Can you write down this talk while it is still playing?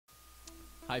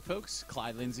Hi folks,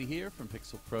 Clyde Lindsay here from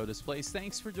Pixel Pro Displays.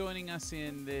 Thanks for joining us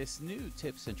in this new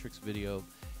tips and tricks video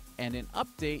and an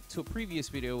update to a previous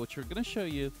video which we're going to show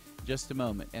you in just a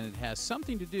moment. And it has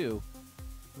something to do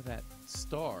with that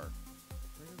star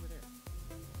right over there.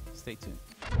 Stay tuned.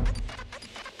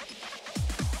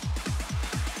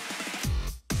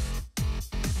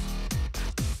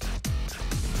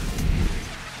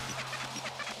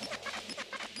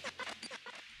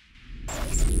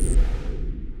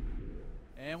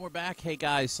 And we're back. Hey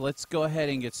guys, let's go ahead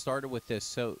and get started with this.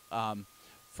 So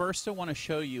first I want to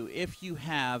show you, if you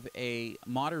have a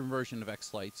modern version of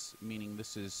xLights, meaning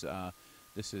this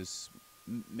is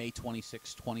May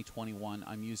 26, 2021.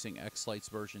 I'm using xLights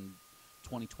version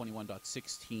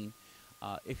 2021.16.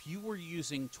 If you were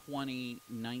using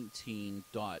 2019.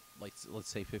 Let's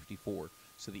say 54,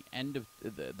 so the end of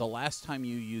the last time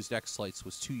you used xLights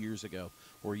was 2 years ago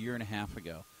or a year and a half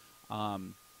ago.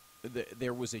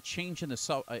 There was a change in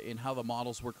in how the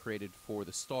models were created for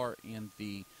the star and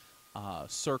the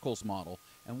circles model,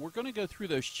 and we're going to go through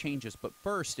those changes. But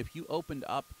first, if you opened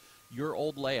up your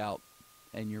old layout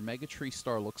and your Mega Tree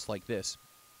star looks like this,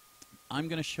 I'm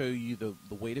going to show you the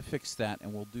way to fix that,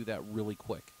 and we'll do that really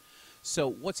quick. So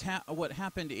what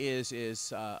happened is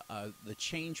the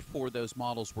change for those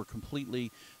models were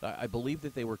completely, I believe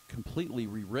that they were completely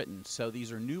rewritten. So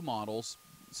these are new models.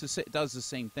 So it does the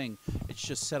same thing. It's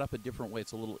just set up a different way.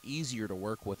 It's a little easier to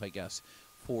work with, I guess.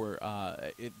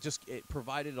 It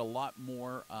provided a lot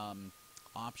more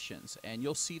options, and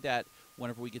you'll see that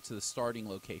whenever we get to the starting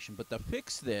location. But to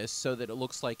fix this so that it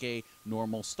looks like a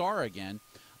normal star again,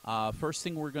 first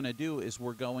thing we're going to do is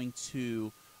we're going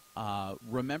to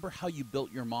remember how you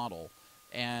built your model.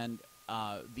 And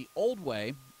the old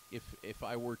way, if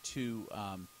I were to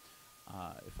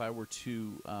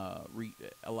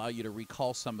allow you to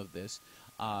recall some of this,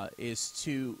 is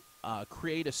to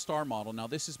create a star model. Now,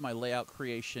 this is my layout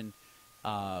creation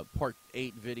part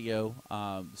 8 video,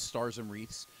 stars and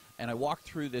wreaths, and I walked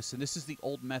through this, and this is the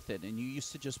old method. And you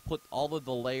used to just put all of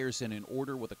the layers in an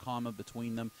order with a comma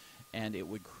between them, and it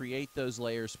would create those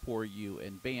layers for you,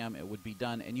 and bam, it would be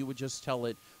done. And you would just tell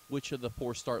it which of the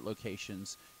 4 start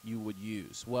locations you would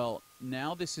use. Well,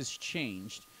 now this has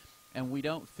changed, and we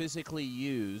don't physically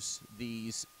use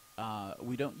these.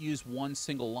 We don't use one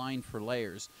single line for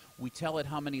layers. We tell it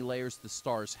how many layers the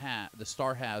star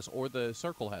has, or the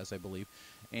circle has, I believe,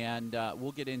 and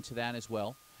we'll get into that as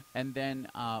well. And then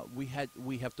we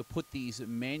have to put these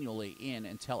manually in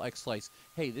and tell xLights,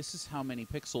 hey, this is how many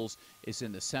pixels is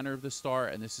in the center of the star,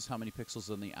 and this is how many pixels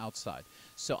on the outside.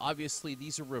 So obviously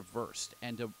these are reversed,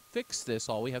 and to fix this,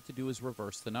 all we have to do is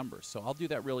reverse the numbers. So I'll do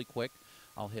that really quick.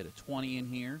 I'll hit a 20 in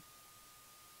here.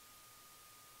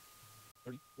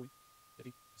 30, 40,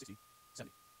 50, 60,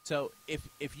 70. So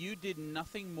if you did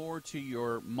nothing more to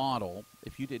your model,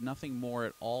 if you did nothing more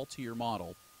at all to your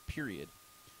model, period,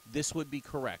 this would be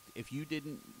correct. If you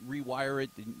didn't rewire it,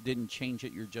 didn't change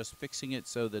it, you're just fixing it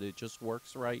so that it just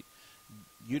works right,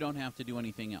 you don't have to do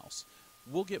anything else.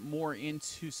 We'll get more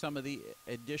into some of the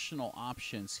additional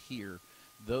options here.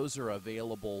 Those are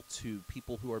available to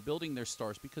people who are building their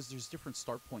stars, because there's different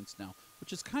start points now,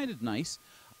 which is kind of nice,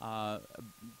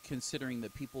 considering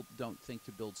that people don't think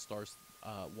to build stars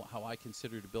how I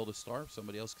consider to build a star.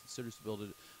 Somebody else considers to build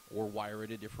it or wire it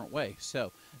a different way.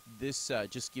 So this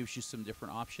just gives you some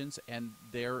different options, and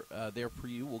there for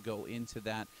you. We'll go into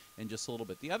that in just a little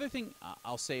bit. The other thing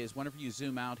I'll say is, whenever you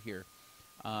zoom out here,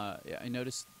 I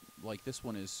noticed like this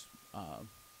one is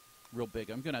real big.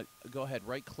 I'm going to go ahead,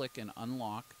 right-click and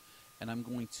unlock, and I'm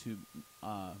going to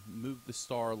move the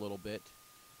star a little bit,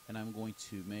 and I'm going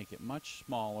to make it much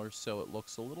smaller so it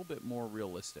looks a little bit more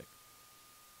realistic.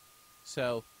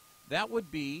 So that would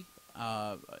be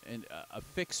a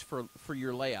fix for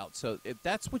your layout. So if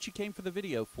that's what you came for the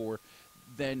video for,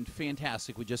 then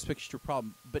fantastic. We just fixed your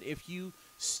problem. But if you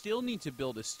still need to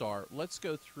build a star, let's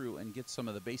go through and get some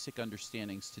of the basic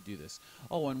understandings to do this.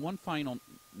 Oh, and one final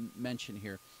mention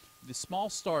here. The small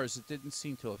stars, it didn't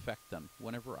seem to affect them.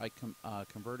 Whenever I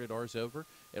converted ours over,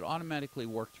 it automatically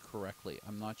worked correctly.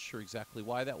 I'm not sure exactly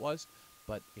why that was,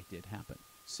 but it did happen.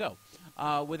 So,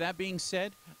 with that being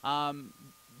said,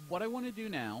 what I want to do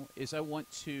now is I want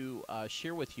to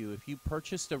share with you, if you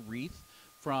purchased a wreath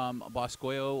from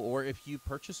Boscoyo, or if you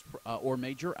purchased or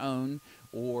made your own,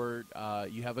 or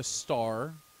you have a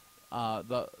star,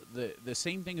 the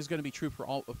same thing is going to be true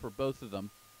for both of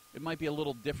them. It might be a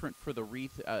little different for the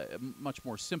wreath, much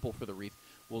more simple for the wreath,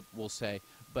 we'll say.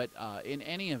 But in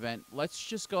any event, let's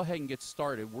just go ahead and get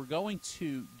started. We're going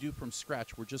to do from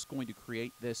scratch. We're just going to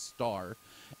create this star.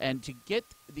 And to get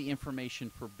the information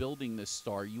for building this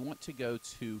star, you want to go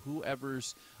to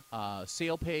whoever's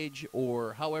sale page,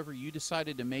 or however you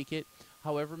decided to make it,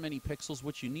 however many pixels.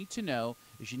 What you need to know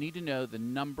is you need to know the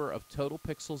number of total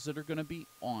pixels that are going to be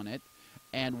on it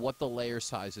and what the layer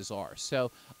sizes are.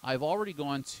 So I've already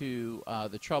gone to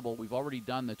the trouble. We've already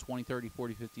done the 20, 30,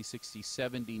 40, 50, 60,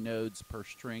 70 nodes per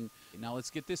string. Now let's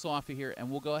get this off of here,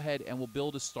 and we'll go ahead and we'll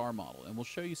build a star model, and we'll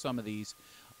show you some of these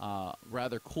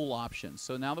rather cool options.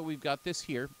 So now that we've got this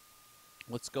here,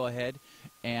 let's go ahead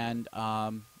and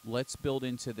let's build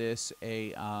into this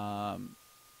a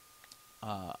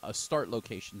start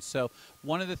location. So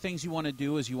one of the things you want to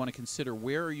do is you want to consider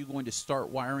where are you going to start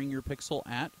wiring your pixel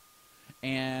at.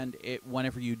 And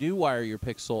whenever you do wire your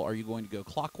pixel, are you going to go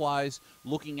clockwise,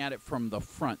 looking at it from the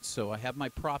front? So I have my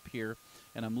prop here,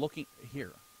 and I'm looking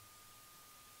here.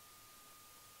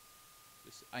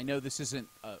 I know this isn't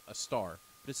a star,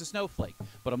 but it's a snowflake.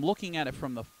 But I'm looking at it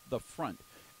from the front.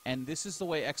 And this is the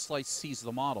way xLights sees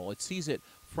the model. It sees it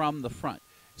from the front.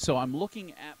 So I'm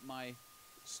looking at my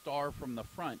star from the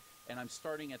front, and I'm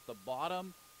starting at the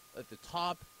bottom, at the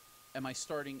top. Am I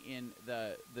starting in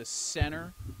the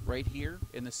center right here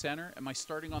in the center? Am I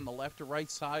starting on the left or right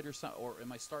side, or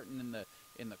am I starting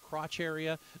in the crotch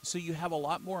area? So you have a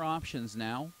lot more options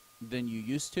now than you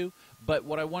used to. But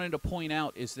what I wanted to point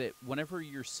out is that whenever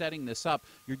you're setting this up,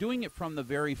 you're doing it from the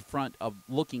very front of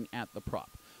looking at the prop.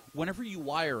 Whenever you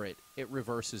wire it, it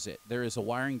reverses it. There is a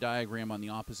wiring diagram on the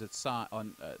opposite side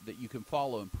that you can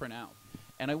follow and print out.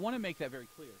 And I want to make that very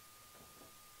clear,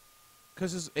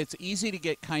 because it's easy to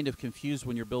get kind of confused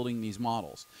when you're building these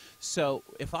models. So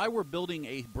if I were building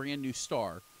a brand new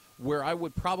star, where I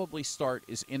would probably start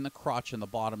is in the crotch in the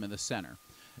bottom and the center.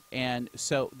 And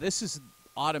so this is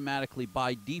automatically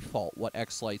by default what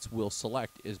xLights will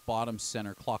select is bottom,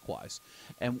 center, clockwise.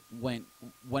 And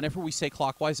whenever we say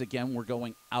clockwise, again, we're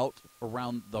going out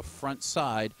around the front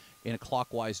side in a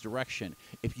clockwise direction.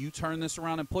 If you turn this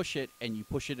around and push it, and you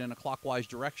push it in a clockwise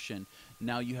direction,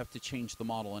 now you have to change the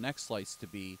model in xLights to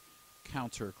be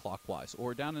counterclockwise.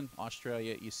 Or down in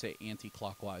Australia, you say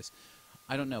anti-clockwise.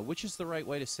 I don't know. Which is the right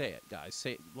way to say it, guys?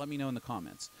 Let me know in the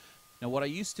comments. Now, what I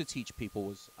used to teach people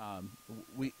was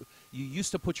you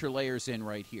used to put your layers in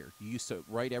right here. You used to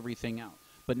write everything out.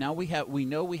 But now we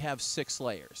know we have 6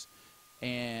 layers.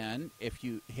 And if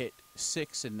you hit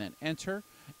 6 and then enter,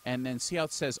 and then see how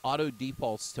it says auto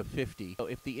defaults to 50. So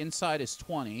if the inside is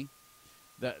 20,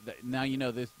 now you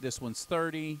know this one's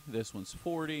 30, this one's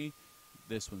 40,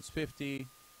 this one's 50,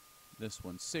 this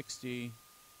one's 60,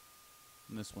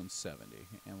 and this one's 70.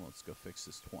 And let's go fix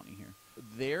this 20 here.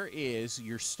 There is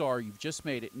your star. You've just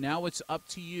made it. Now it's up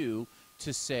to you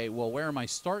to say, well, where am I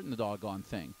starting the doggone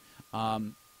thing?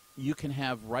 You can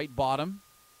have right bottom.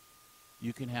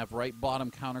 You can have right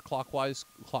bottom counterclockwise,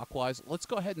 clockwise. Let's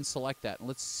go ahead and select that, and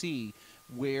let's see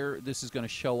where this is going to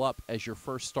show up as your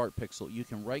first start pixel. You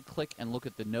can right-click and look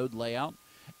at the node layout,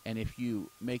 and if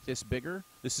you make this bigger,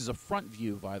 this is a front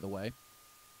view, by the way.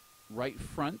 Right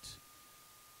front,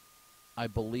 I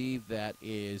believe that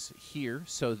is here,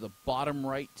 so the bottom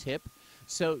right tip.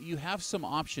 So you have some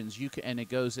options. And it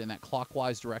goes in that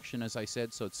clockwise direction, as I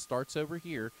said. So it starts over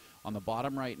here on the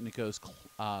bottom right, and it goes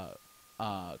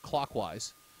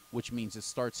clockwise, which means it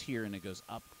starts here and it goes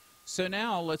up. So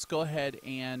now let's go ahead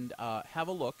and have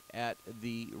a look at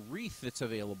the wreath that's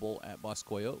available at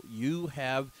Boscoyo. You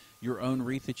have your own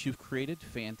wreath that you've created.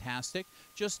 Fantastic.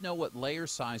 Just know what layer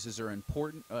sizes are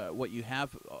important. What you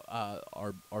have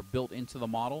are built into the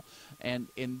model. And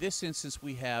in this instance,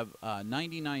 we have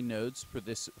 99 nodes for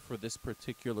this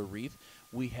particular wreath.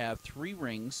 We have 3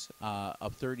 rings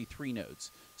of 33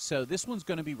 nodes. So this one's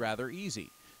going to be rather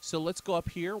easy. So let's go up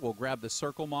here. We'll grab the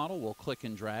circle model. We'll click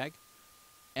and drag.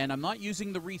 And I'm not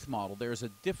using the wreath model. There's a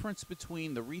difference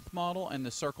between the wreath model and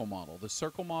the circle model. The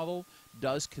circle model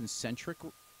does concentric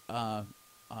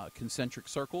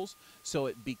circles, so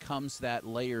it becomes that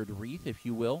layered wreath, if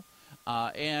you will.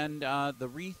 And the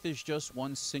wreath is just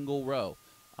one single row,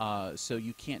 so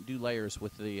you can't do layers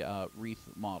with the wreath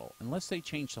model unless they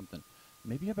change something.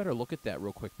 Maybe I better look at that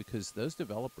real quick, because those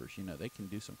developers, you know, they can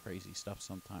do some crazy stuff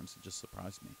sometimes. It just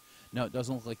surprised me. No, it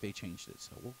doesn't look like they changed it,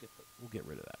 so we'll get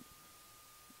rid of that.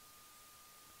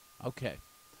 Okay.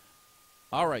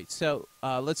 All right, so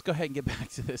let's go ahead and get back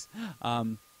to this.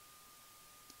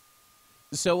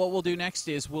 So what we'll do next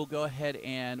is we'll go ahead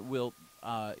and we'll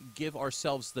give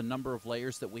ourselves the number of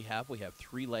layers that we have. We have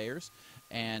 3 layers,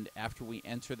 and after we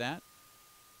enter that,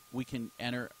 we can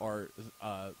enter our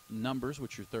numbers,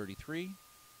 which are 33.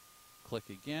 Click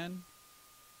again,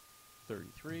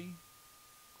 33.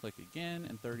 Click again,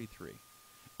 and 33.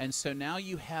 And so now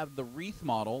you have the wreath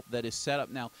model that is set up.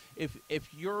 Now, if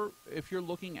you're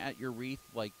looking at your wreath,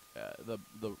 like the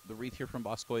wreath here from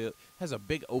Boscoia has a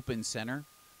big open center.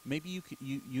 Maybe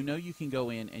you can go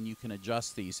in and you can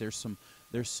adjust these. There's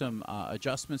some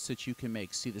adjustments that you can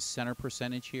make. See the center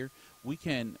percentage here? We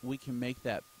can make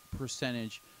that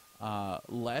percentage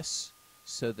less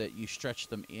so that you stretch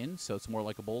them in, so it's more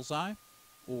like a bullseye,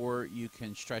 or you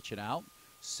can stretch it out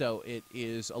so it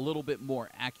is a little bit more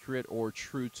accurate or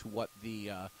true to what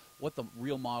the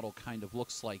real model kind of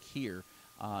looks like here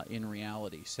in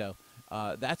reality. So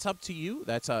that's up to you.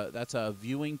 That's a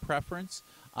viewing preference.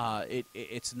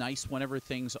 It's nice whenever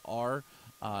things are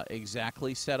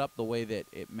exactly set up the way that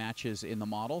it matches in the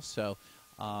model. So,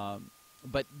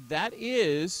 but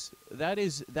that's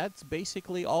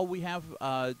basically all we have.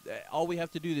 All we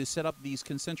have to do is set up these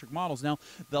concentric models. Now,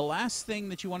 the last thing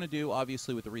that you want to do,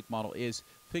 obviously, with the wreath model is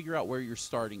figure out where you're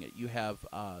starting it. You have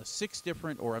 8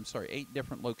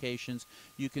 different locations.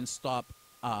 You can start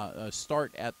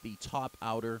at the top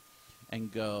outer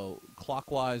and go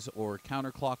clockwise or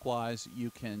counterclockwise. You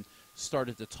can start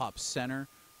at the top center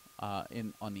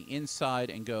on the inside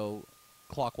and go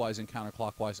clockwise and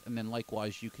counterclockwise, and then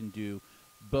likewise you can do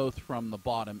both from the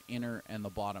bottom inner and the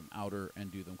bottom outer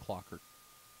and do them clocker.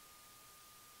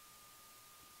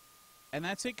 And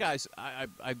that's it, guys. I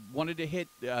wanted to hit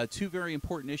 2 very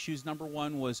important issues. Number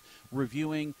 1 was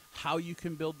reviewing how you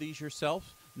can build these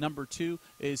yourself. Number 2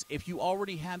 is if you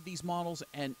already had these models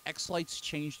and xLights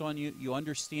changed on you, you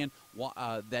understand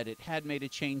that it had made a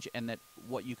change and that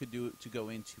what you could do to go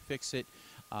in to fix it.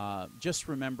 Just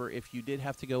remember, if you did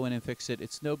have to go in and fix it,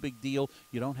 it's no big deal.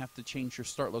 You don't have to change your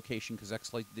start location because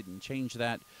xLights didn't change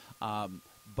that.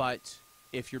 But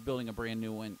if you're building a brand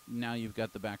new one, now you've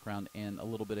got the background and a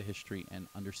little bit of history and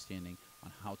understanding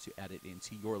on how to add it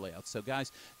into your layout. So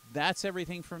guys, that's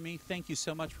everything from me. Thank you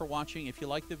so much for watching. If you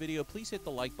liked the video, please hit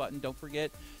the like button. Don't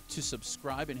forget to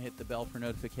subscribe and hit the bell for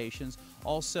notifications.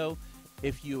 Also,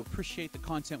 if you appreciate the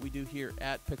content we do here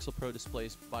at Pixel Pro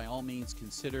Displays, by all means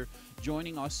consider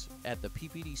joining us at the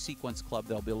PPD Sequence Club.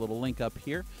 There'll be a little link up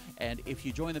here. And if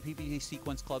you join the PPD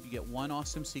Sequence Club, you get one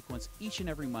awesome sequence each and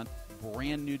every month,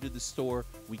 brand new to the store.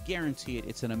 We guarantee it.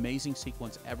 It's an amazing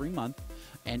sequence every month.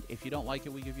 And if you don't like it,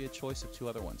 we give you a choice of 2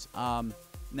 other ones.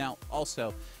 Now,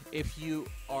 also, if you're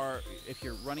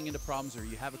running into problems or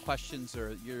you have questions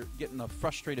or you're getting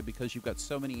frustrated because you've got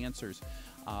so many answers,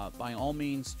 by all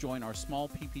means, join our small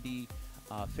PPD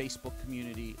Facebook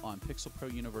community on Pixel Pro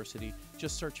University.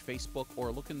 Just search Facebook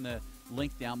or look in the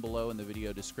link down below in the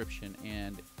video description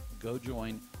and go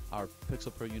join our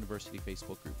Pixel Pro University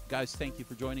Facebook group. Guys, thank you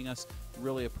for joining us.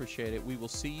 Really appreciate it. We will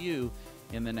see you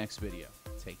in the next video.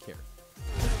 Take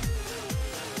care.